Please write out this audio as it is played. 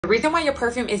The reason why your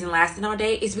perfume isn't lasting all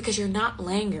day is because you're not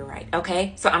layering it right,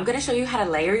 okay? So I'm gonna show you how to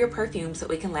layer your perfume so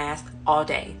it can last all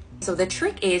day. So the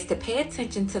trick is to pay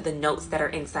attention to the notes that are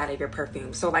inside of your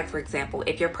perfume. So like for example,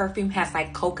 if your perfume has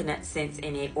like coconut scents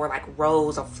in it or like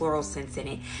rose or floral scents in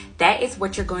it, that is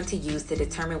what you're going to use to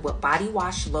determine what body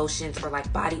wash, lotions, or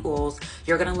like body oils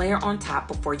you're gonna layer on top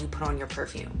before you put on your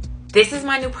perfume. This is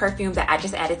my new perfume that I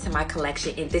just added to my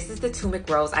collection, and this is the Turmeric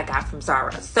Rose I got from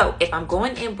Zara. So if I'm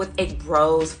going in with a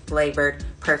rose flavored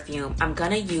perfume, I'm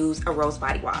gonna use a rose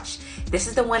body wash. This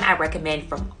is the one I recommend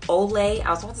from Olay. I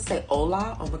was about to say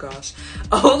Ola, oh my gosh.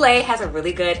 Olay has a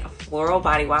really good floral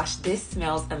body wash. This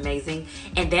smells amazing.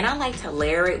 And then I like to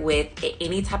layer it with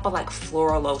any type of like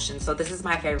floral lotion. So this is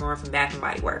my favorite one from Bath &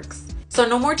 Body Works. So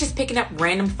no more just picking up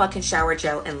random fucking shower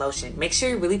gel and lotion. Make sure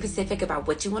you're really specific about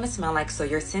what you want to smell like so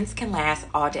your scents can last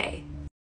all day.